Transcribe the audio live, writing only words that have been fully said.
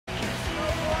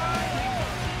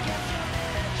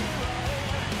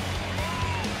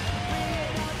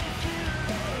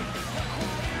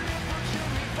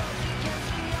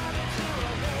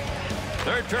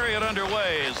Third period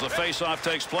underway as the face-off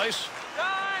takes place.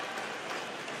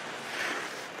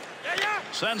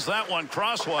 Sends that one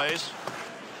crossways.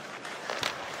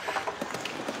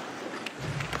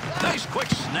 Nice quick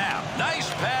snap. Nice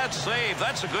pad save.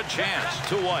 That's a good chance.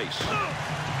 To Weiss.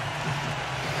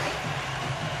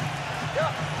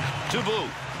 To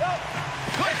Booth.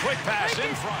 Good quick pass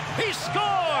in front. He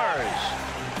scores!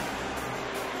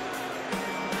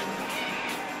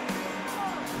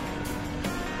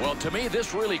 Well, to me,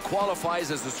 this really qualifies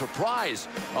as a surprise.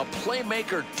 A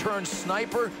playmaker turned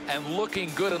sniper and looking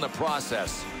good in the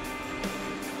process.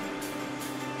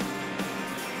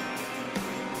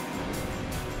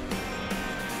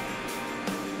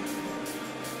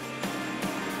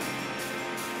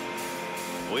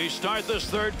 We start this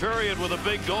third period with a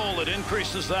big goal. It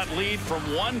increases that lead from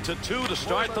 1 to 2 to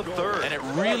start the third. And it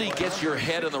really gets your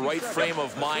head in the right frame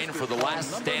of mind for the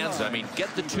last stanza. I mean, get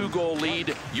the 2-goal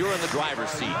lead. You're in the driver's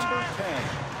seat.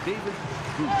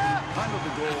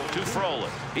 To Frolik.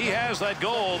 He has that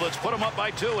goal that's put him up by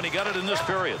 2, and he got it in this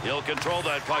period. He'll control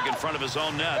that puck in front of his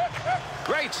own net.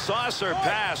 Great saucer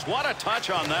pass. What a touch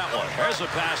on that one. There's a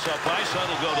pass up ice.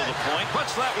 That'll go to the point.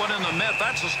 Puts that one in the net.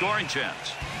 That's a scoring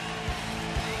chance.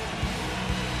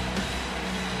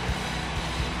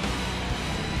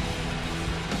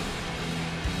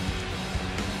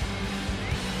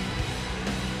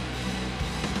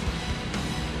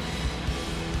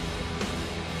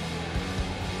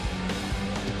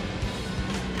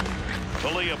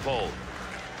 Leopold.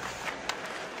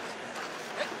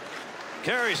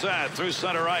 Carries that through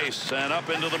center ice, and up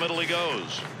into the middle he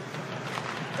goes.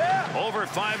 Over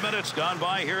 5 minutes gone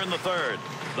by here in the third.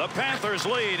 The Panthers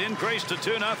lead increased to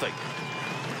 2-0.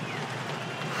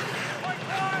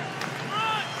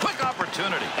 Quick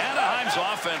opportunity. Anaheim's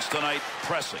offense tonight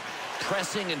pressing.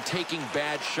 Pressing and taking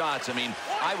bad shots. I mean,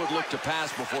 I would look to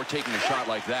pass before taking a shot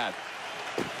like that.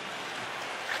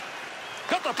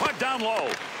 Got the puck down low.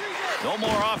 No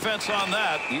more offense on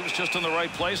that. He was just in the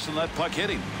right place, and that puck hit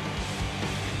him.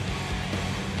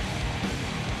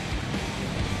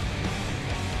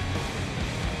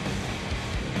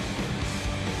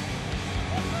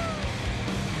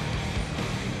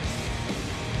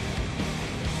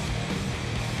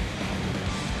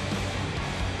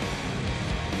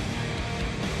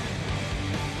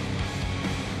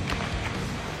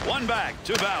 One back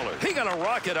to Ballard. He got a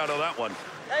rocket out of that one.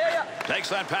 Takes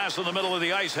that pass in the middle of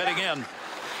the ice, heading in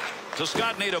to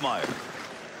Scott Niedermayer.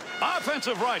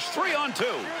 Offensive rush, 3-on-2.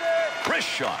 Wrist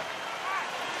shot.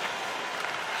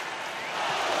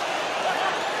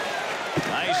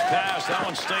 Nice pass. That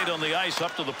one stayed on the ice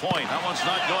up to the point. That one's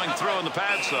not going through on the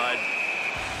pad side.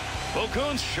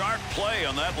 Okun's sharp play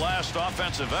on that last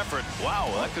offensive effort. Wow,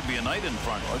 that could be a night in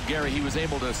front. Well, Gary, he was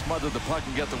able to smother the puck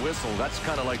and get the whistle. That's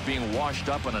kind of like being washed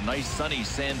up on a nice sunny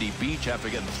sandy beach after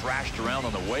getting thrashed around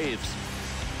on the waves.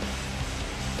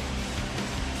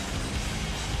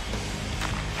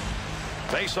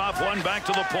 Face off one back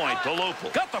to the point.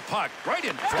 Delopal got the puck right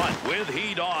in front with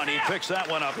heat on. He picks that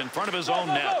one up in front of his own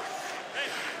net.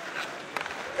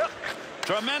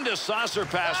 Tremendous saucer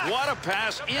pass. What a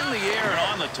pass in the air and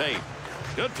on the tape.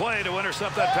 Good play to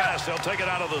intercept that pass. They'll take it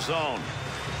out of the zone.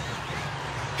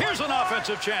 Here's an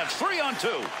offensive chance.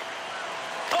 3-on-2.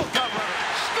 Oh, cover.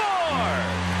 Score!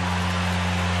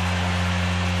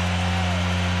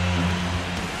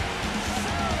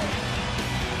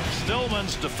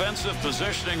 Stillman's defensive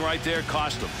positioning right there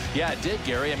cost him. Yeah, it did,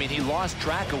 Gary. I mean, he lost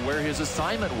track of where his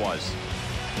assignment was.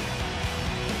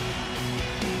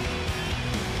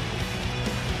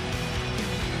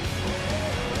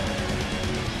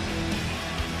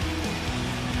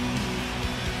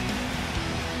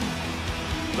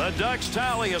 The Ducks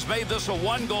tally has made this a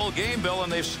 1-goal game, Bill,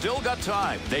 and they've still got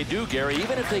time. They do, Gary.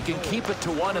 Even if they can keep it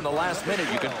to 1 in the last minute,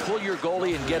 you can pull your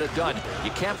goalie and get it done.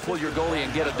 You can't pull your goalie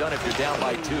and get it done if you're down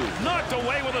by 2. Knocked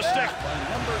away with a stick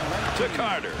to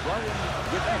Carter.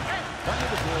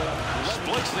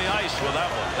 Splits the ice with that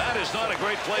one. That is not a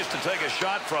great place to take a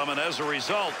shot from, and as a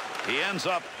result, he ends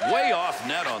up way off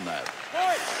net on that.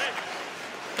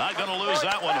 Not going to lose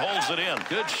that one. Holds it in.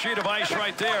 Good sheet of ice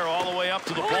right there all the way up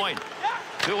to the point.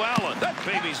 To Allen. That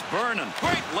baby's burning.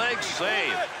 Great leg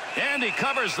save. And he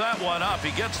covers that one up. He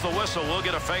gets the whistle. We'll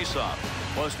get a face-off.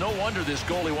 Well, it's no wonder this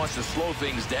goalie wants to slow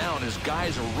things down. His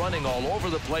guys are running all over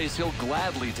the place. He'll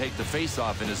gladly take the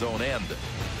face-off in his own end.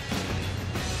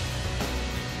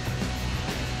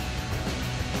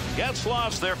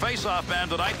 Getzlaf's their face-off man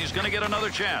tonight. He's going to get another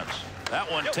chance.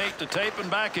 That one tape to tape and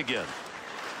back again.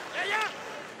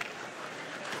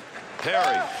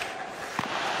 Perry.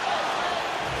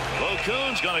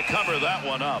 Okun's going to cover that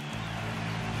one up.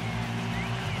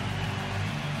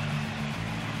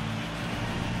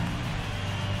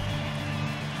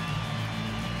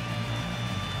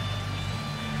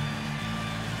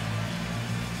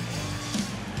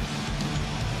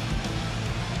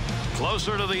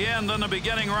 Closer to the end than the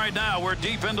beginning right now. We're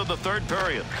deep into the third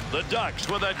period. The Ducks,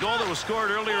 with that goal that was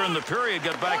scored earlier in the period,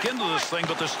 get back into this thing,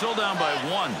 but they're still down by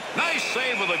 1. Nice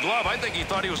save with the glove. I think he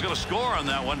thought he was going to score on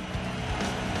that one.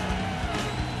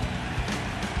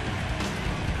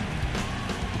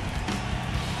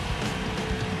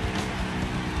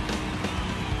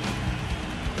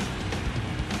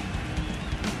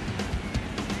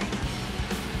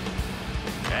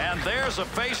 And there's a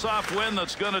face-off win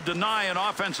that's going to deny an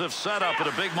offensive setup at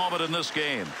a big moment in this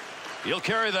game. He'll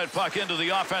carry that puck into the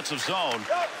offensive zone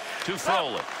to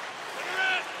Froley.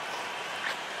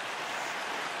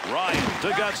 Ryan to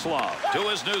Getzlaf to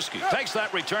Wisniewski. Takes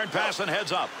that return pass and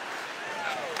heads up.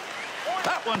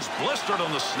 That one's blistered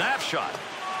on the snapshot.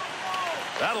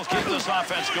 That'll keep this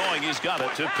offense going. He's got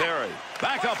it to Perry.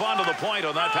 Back up onto the point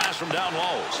on that pass from down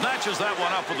low. Snatches that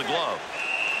one up with the glove.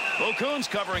 O'Coon's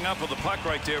covering up with the puck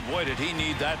right there. Boy, did he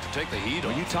need that to take the heat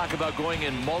on. When you talk about going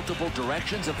in multiple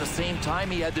directions at the same time,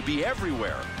 he had to be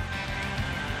everywhere.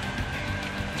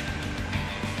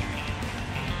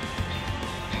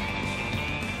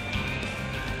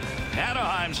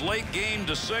 Anaheim's late game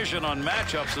decision on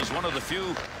matchups is one of the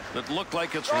few that look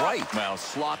like it's right. Well,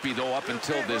 sloppy though up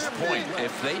until this point.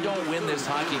 If they don't win this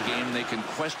hockey game, they can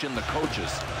question the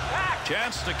coaches.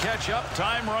 Chance to catch up.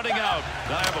 Time running out.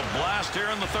 Gonna have a blast here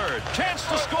in the third. Chance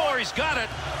to score. He's got it.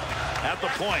 At the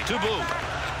point. To boot.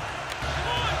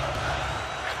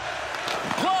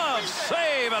 Glove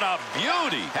save and a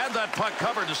beauty. Had that puck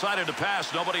covered. Decided to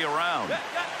pass. Nobody around.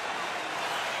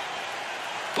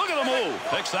 Look at the move.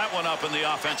 Picks that one up in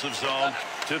the offensive zone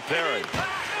to Perry.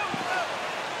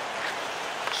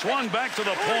 Swung back to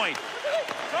the point.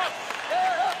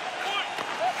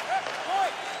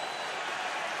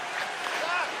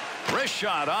 Wrist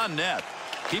shot on net.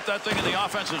 Keep that thing in the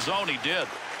offensive zone. He did.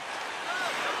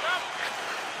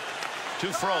 To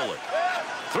Froley.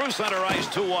 Through center ice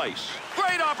to Weiss.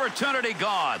 Great opportunity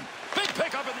gone. Big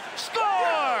pickup and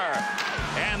score!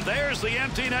 And there's the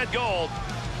empty net goal.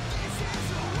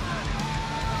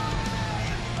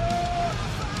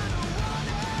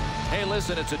 Hey,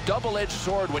 listen, it's a double-edged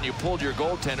sword when you pulled your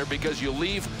goaltender because you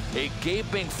leave a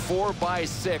gaping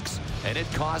 4x6, and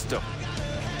it cost him.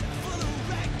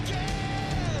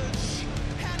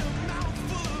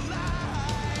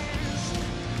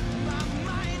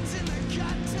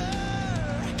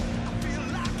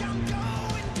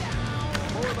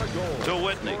 To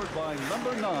Whitney. By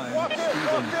number 9,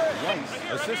 Stephen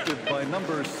Weiss, assisted by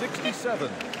number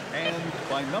 67, and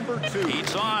by number 2.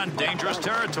 Heats on. Dangerous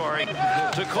territory.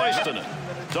 To Koistinen.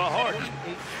 To Horton.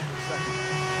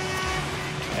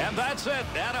 And that's it.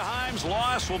 Anaheim's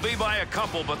loss will be by a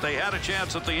couple, but they had a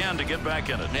chance at the end to get back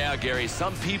in it. Now, Gary,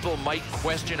 some people might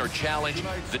question or challenge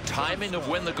the timing of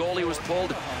when the goalie was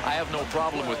pulled. I have no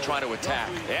problem with trying to attack.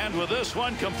 And with this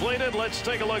one completed, let's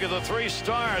take a look at the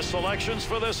 3-star selections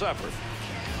for this effort.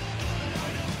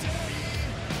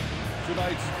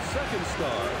 Tonight's second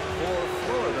star for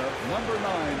Florida, number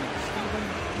 9, Stephen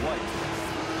Weiss.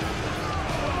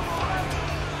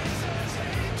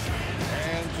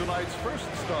 And tonight's first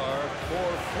star for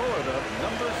Florida,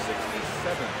 number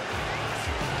 67,